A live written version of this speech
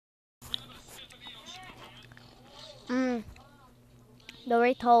Mm,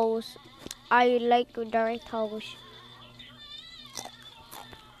 Doritos. I like Doritos.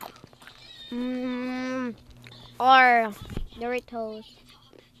 Or Doritos.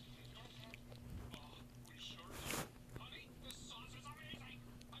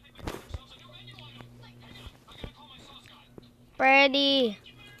 Freddy.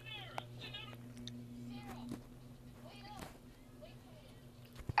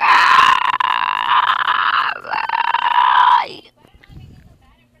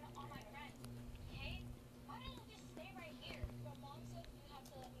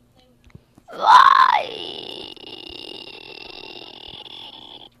 Why?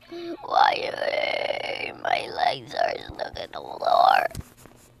 Why my legs are stuck in the floor?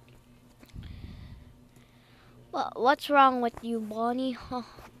 What's wrong with you, Bonnie? Huh?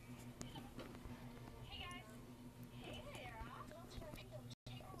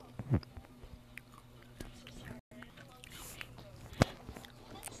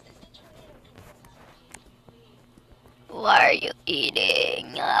 What are you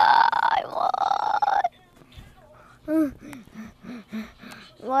eating? I want.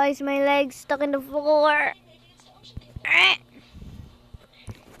 Why is my leg stuck in the floor?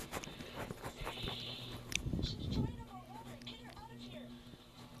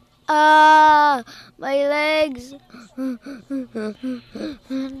 Ah, my legs.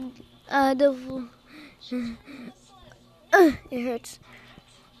 It hurts.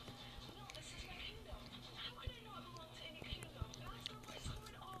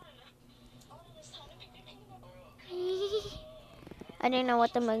 I don't know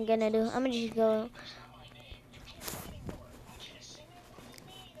what I'm gonna do. I'm gonna just go.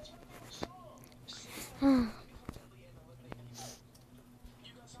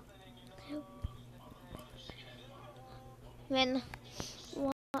 When?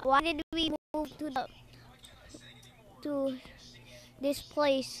 Why did we move to this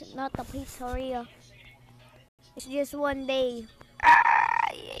place, not the pizzeria? It's just one day.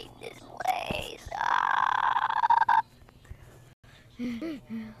 I hate this place.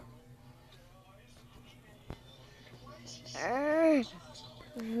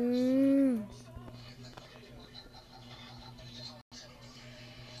 Mm.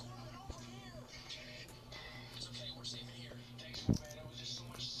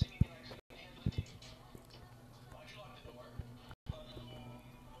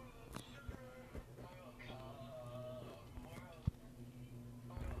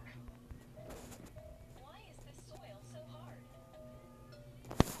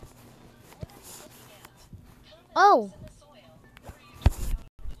 Oh.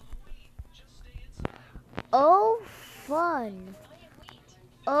 Oh, fun.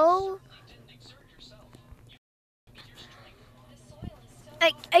 Oh,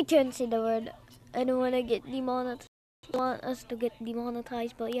 I can't say the word. I don't want to get demonetized. I want us to get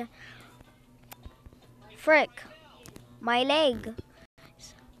demonetized, but yeah. Frick. My leg.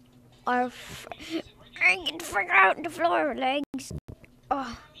 I can figure out the floor, legs.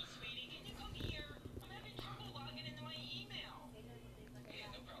 Oh.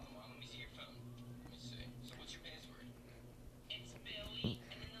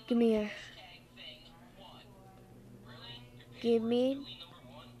 Give me here. Give me.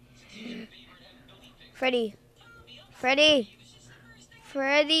 Freddy. Freddy.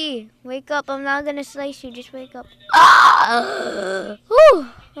 Freddy. Wake up. I'm not gonna slice you. Just wake up. Ah! Whew.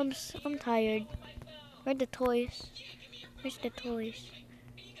 I'm tired. Where's the toys? Where's the toys?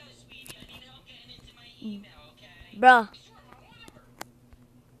 Bruh.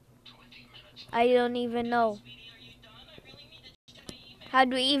 I don't even know. How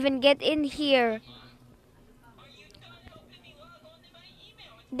do we even get in here?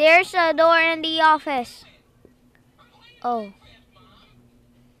 There's a door in the office. Oh.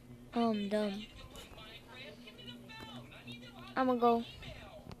 I'm dumb. I'ma go.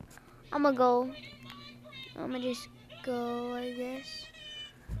 I'ma go. I'ma just go, I guess.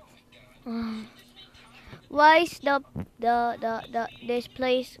 Why is this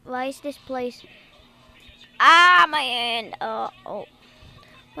place? Why is this place? Ah, my hand. Oh.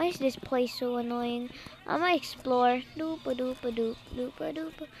 Why is this place so annoying? I'ma explore. Doopa doopa doop doopa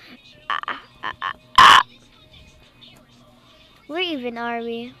doopa. Ah, ah, ah, ah. Where even are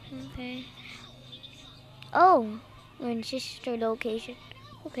we? Okay. Oh, we're in sister location.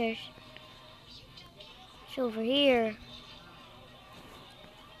 Who cares? It's over here.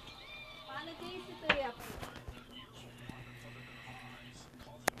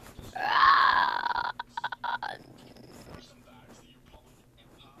 Ah.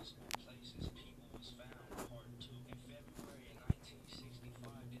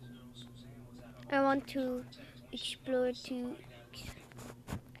 I want to explore to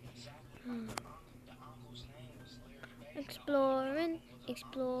exploring,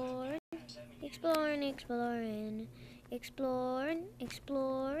 exploring, exploring, exploring, exploring,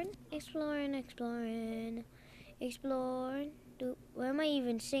 exploring, exploring, exploring, exploring. Dude, why am I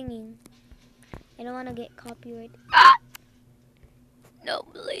even singing? I don't want to get copyrighted. Ah! No,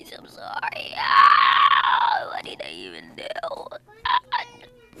 please, I'm sorry. Ah, what did I even do? Ah,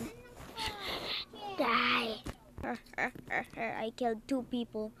 die. I killed 2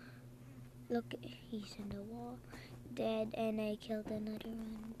 people. Look, he's in the wall, dead, and I killed another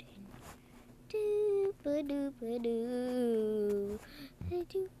one.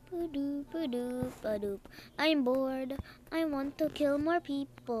 I'm bored. I want to kill more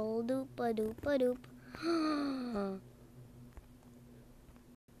people. Doop-a-doop-a-doop.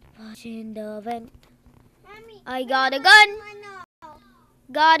 What's in the vent? I got a gun.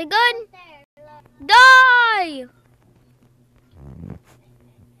 Got a gun. Die!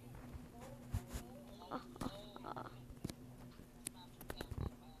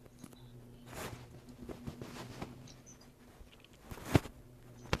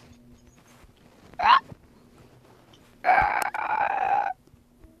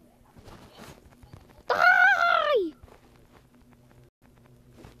 Die!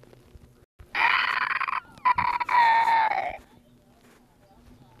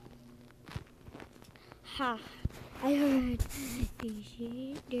 Ha! I heard.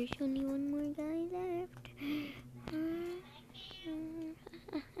 There's only one more guy left.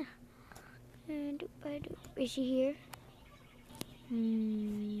 Is she here?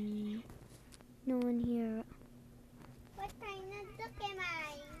 No one here. What kind of duck am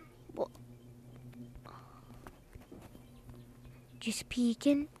I? Well, just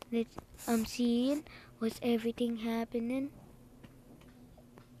peeking. I'm seeing what's everything happening.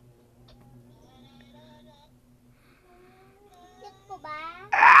 Duck po ba?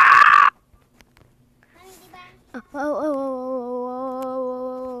 Mami, di ba? Oh.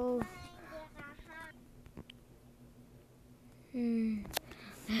 Come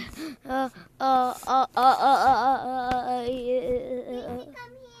here.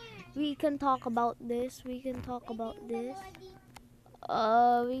 We can talk about this. We can talk about this.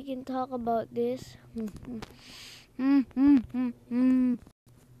 We can talk about this.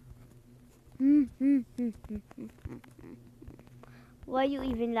 Why are you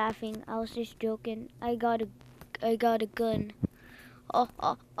even laughing? I was just joking. I got a gun.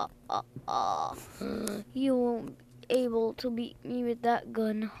 You won't be able to beat me with that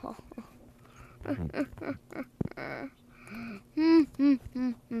gun.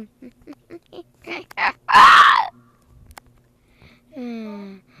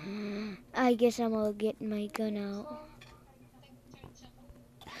 I guess I'm gonna get my gun out.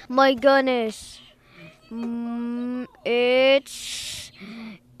 My gun is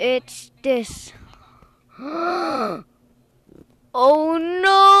it's this. Oh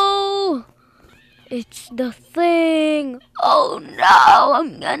no! It's the thing. Oh no!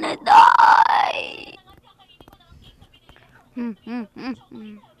 I'm gonna die.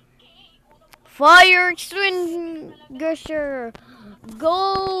 Fire extinguisher!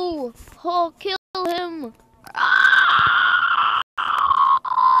 Go! Oh, kill him!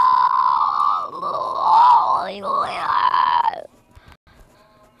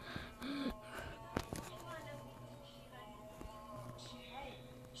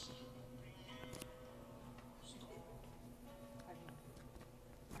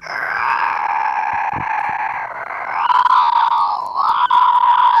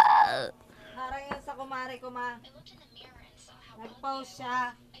 Harang yan sa kumare ko, ma. Nag-pause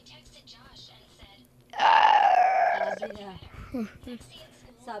siya.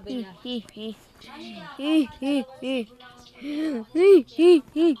 Sabi niya.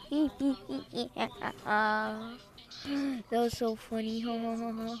 That was so funny.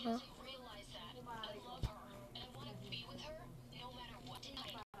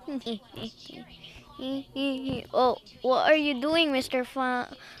 Oh, what are you doing, Mr. Fire?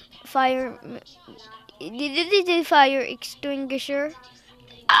 Did fire extinguisher?